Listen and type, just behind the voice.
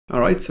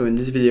Alright, so in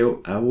this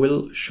video I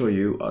will show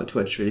you how to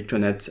actually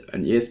connect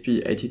an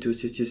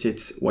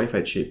ESP8266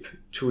 Wi-Fi chip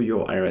to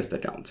your aREST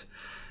account.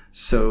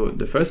 So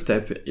the first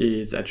step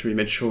is actually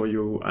make sure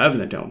you have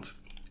an account.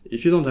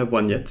 If you don't have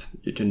one yet,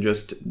 you can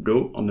just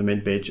go on the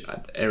main page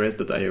at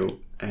aREST.io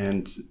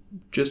and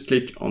just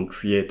click on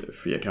create a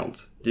free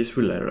account. This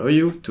will allow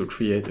you to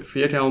create a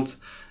free account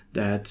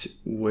that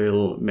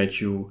will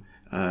make you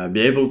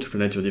be able to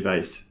connect your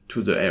device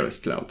to the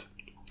aREST cloud.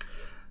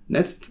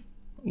 Next,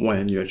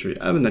 when you actually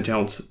have an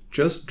account,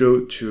 just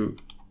go to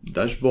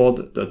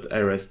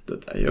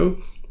dashboard.arest.io.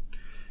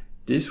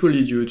 This will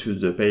lead you to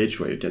the page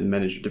where you can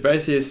manage your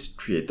devices,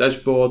 create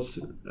dashboards,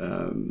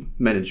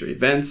 manage your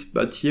events,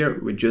 but here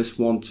we just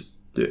want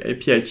the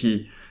API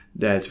key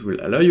that will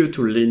allow you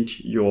to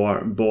link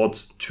your board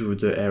to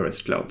the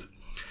aREST cloud.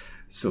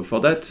 So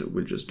for that,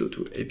 we'll just go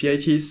to API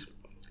keys,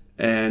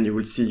 and you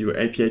will see your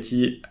API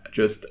key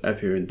just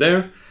appearing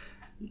there.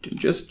 You can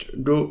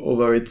just go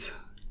over it,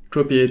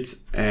 copy it,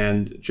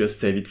 and just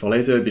save it for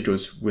later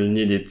because we'll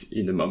need it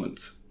in a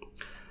moment.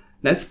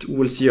 Next,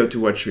 we'll see how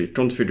to actually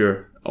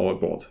configure our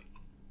board.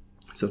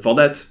 So for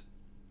that,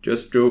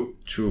 just go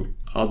to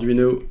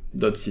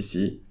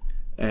arduino.cc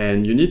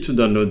and you need to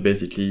download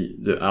basically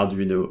the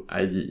Arduino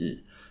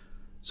IDE.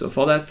 So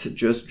for that,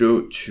 just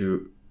go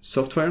to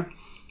software,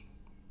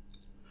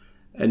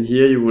 and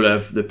here you will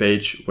have the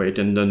page where you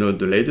can download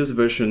the latest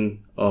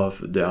version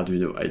of the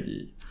Arduino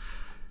IDE.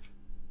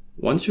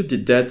 Once you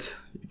did that,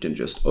 you can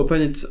just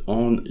open it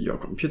on your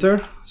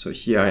computer. So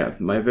here I have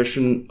my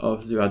version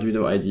of the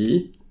Arduino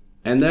IDE,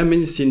 and there are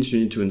many things you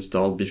need to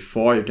install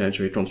before you can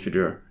actually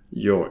configure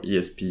your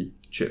ESP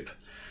chip.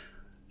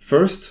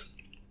 First,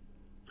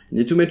 you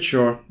need to make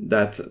sure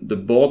that the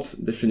board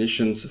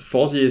definitions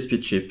for the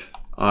ESP chip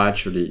are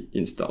actually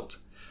installed.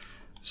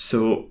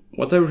 So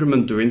what I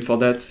recommend doing for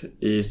that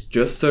is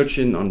just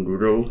searching on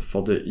Google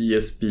for the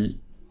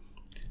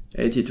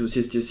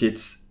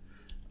ESP8266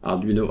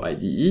 Arduino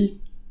IDE.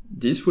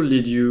 This will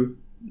lead you,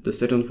 the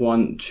second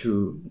one,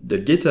 to the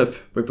GitHub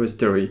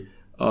repository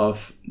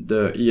of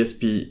the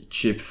ESP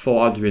chip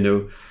for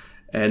Arduino,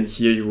 and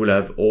here you will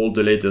have all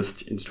the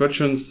latest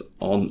instructions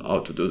on how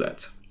to do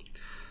that.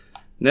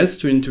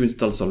 Next, you need to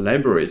install some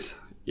libraries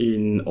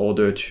in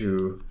order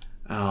to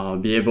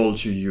be able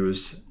to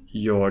use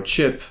your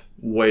chip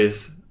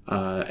with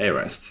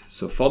aREST.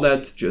 So for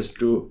that, just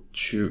go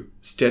to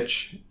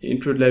Sketch,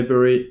 Include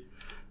Library,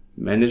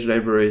 Manage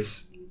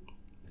Libraries.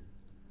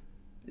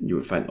 You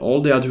will find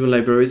all the Arduino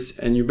libraries,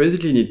 and you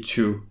basically need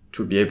two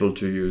to be able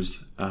to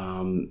use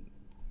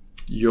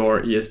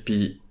your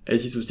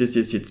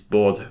ESP8266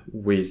 board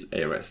with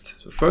aREST.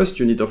 So first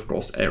you need, of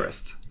course,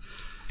 aREST.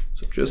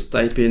 So just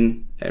type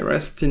in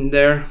aREST in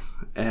there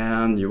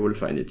and you will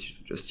find it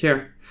just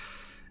here,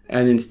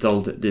 and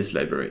install this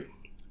library.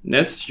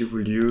 Next, you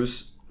will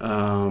use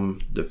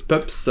the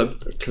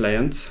pub/sub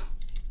client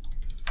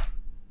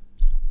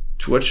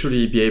to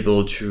actually be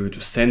able to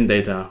send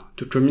data,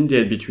 to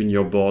communicate between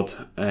your board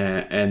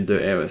and the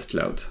aREST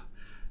cloud.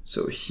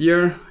 So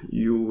here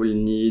you will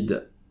need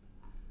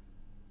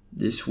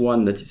this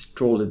one that is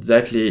called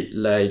exactly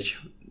like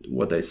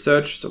what I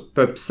searched, so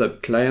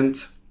pub/sub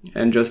client,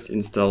 and just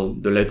install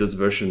the latest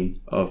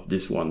version of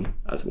this one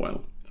as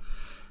well.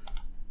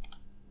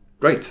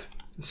 Great,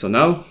 so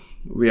now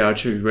we are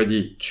actually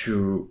ready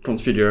to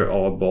configure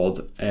our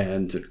board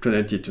and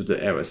connect it to the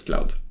aREST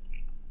cloud.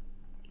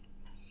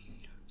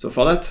 So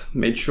for that,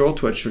 make sure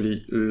to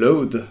actually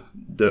load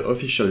the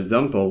official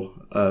example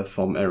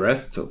from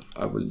aREST. So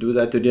I will do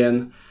that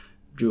again,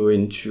 go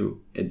into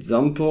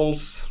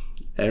examples,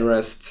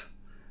 aREST,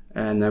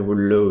 and I will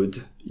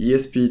load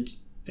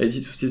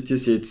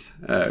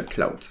ESP8266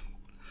 cloud.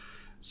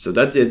 So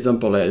that's the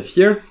example I have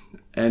here,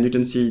 and you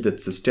can see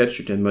that the sketch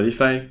you can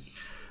modify.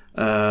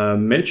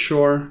 Make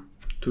sure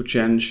to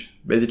change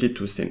basically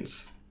two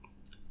things,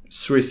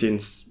 three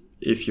things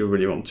if you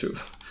really want to.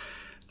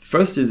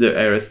 First is the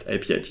aREST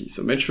API key,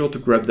 so make sure to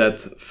grab that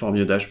from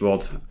your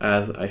dashboard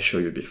as I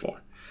showed you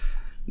before.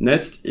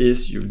 Next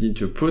is you need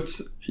to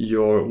put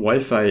your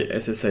Wi-Fi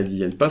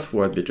SSID and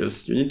password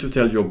because you need to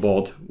tell your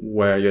board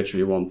where you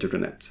actually want to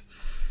connect.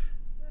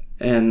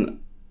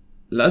 And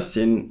last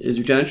thing is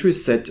you can actually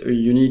set a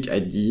unique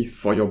ID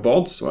for your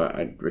board, so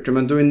I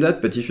recommend doing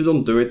that, but if you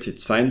don't do it,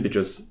 it's fine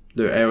because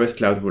the aREST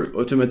cloud will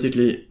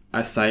automatically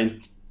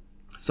assign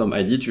some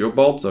ID to your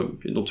board, so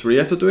you don't really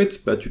have to do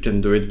it, but you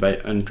can do it by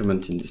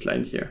uncommenting this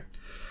line here.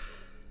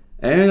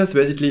 And that's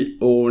basically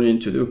all you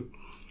need to do.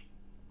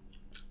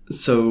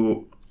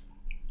 So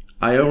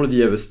I already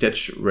have a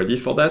sketch ready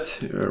for that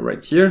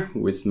right here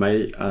with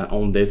my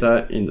own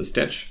data in the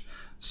sketch.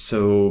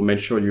 So make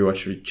sure you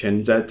actually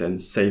change that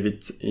and save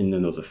it in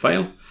another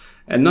file.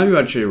 And now you're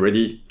actually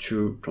ready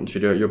to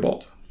configure your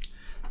board.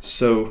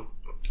 So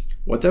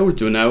what I will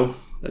do now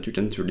that you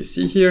can't really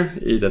see here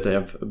is that I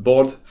have a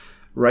board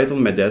right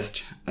on my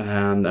desk,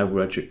 and I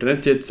will actually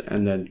connect it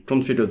and then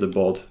configure the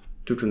board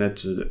to connect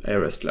to the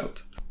aREST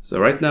cloud. So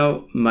right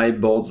now my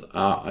boards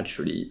are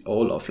actually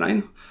all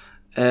offline,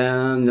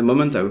 And the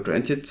moment I will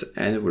grant it,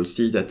 and we'll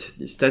see that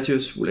the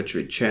status will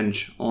actually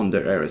change on the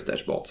aREST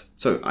dashboard.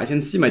 So I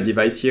can see my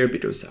device here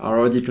because I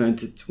already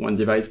granted one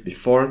device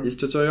before this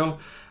tutorial.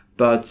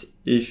 But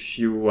if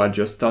you are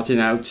just starting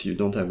out, you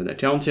don't have an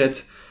account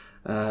yet,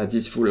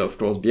 this will of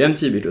course be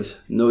empty because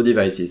no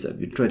devices have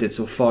been granted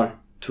so far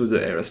to the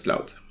aREST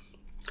cloud.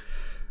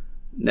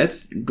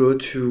 Let's go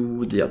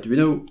to the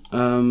Arduino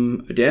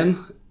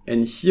again,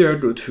 and here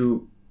go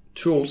to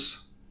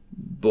Tools,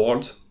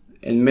 Board,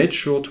 and make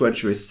sure to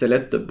actually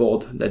select the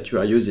board that you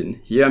are using.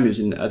 Here I'm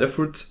using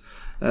Adafruit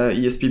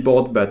ESP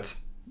board, but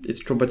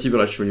it's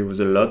compatible actually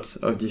with a lot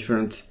of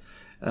different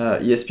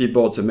ESP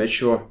boards, so make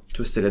sure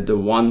to select the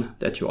one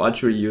that you're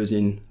actually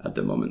using at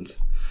the moment.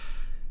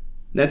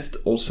 Next,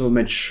 also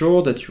make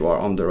sure that you are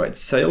on the right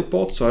serial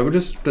port. So I will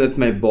just select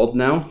my board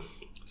now,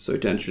 so you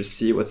can actually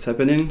see what's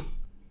happening.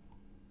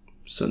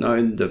 So now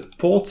in the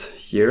port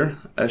here,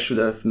 I should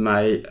have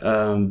my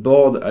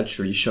board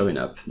actually showing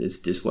up. It's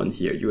this one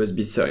here,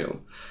 USB serial.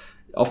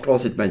 Of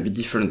course, it might be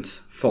different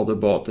for the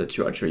board that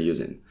you're actually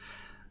using.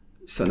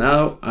 So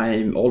now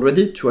I'm all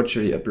ready to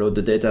actually upload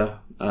the data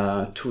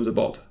to the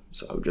board.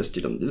 So I'll just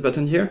click on this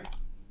button here,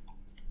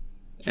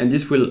 and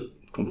this will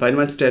compile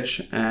my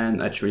sketch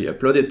and actually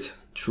upload it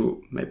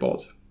to my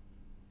board.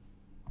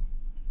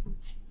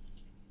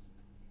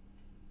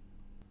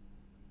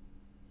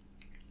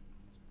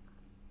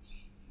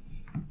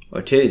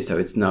 Okay, so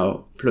it's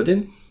now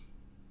uploading.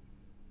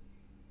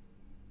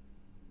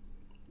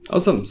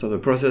 Awesome, so the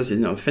process is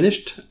now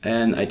finished,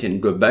 and I can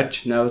go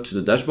back now to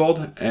the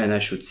dashboard, and I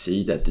should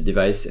see that the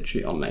device is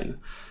actually online.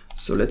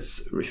 So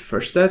let's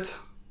refresh that.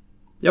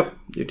 Yep,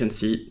 you can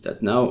see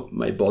that now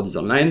my board is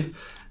online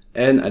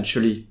and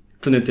actually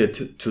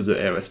connected to the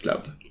aREST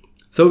cloud.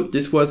 So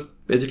this was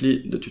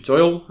basically the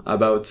tutorial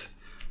about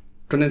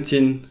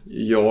connecting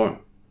your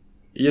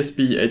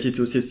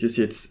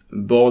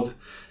ESP8266 board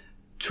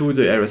to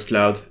the aREST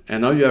cloud,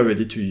 and now you are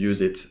ready to use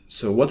it.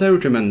 So what I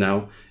recommend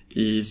now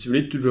is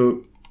really to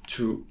go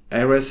to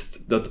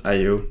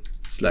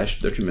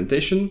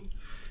arest.io/documentation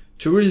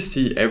to really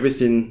see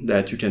everything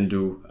that you can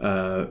do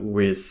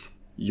with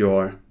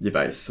your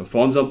device. So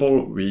for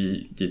example,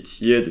 we did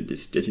here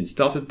this getting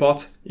started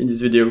part in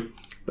this video,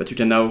 but you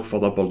can now, for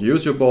example,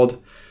 use your board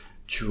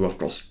to, of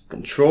course,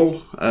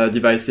 control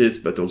devices,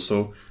 but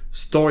also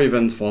store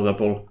events, for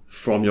example,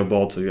 from your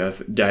board. So you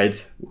have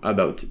guides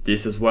about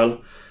this as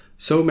well.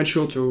 So make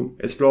sure to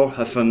explore,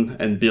 have fun,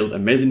 and build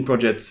amazing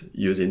projects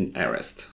using aREST.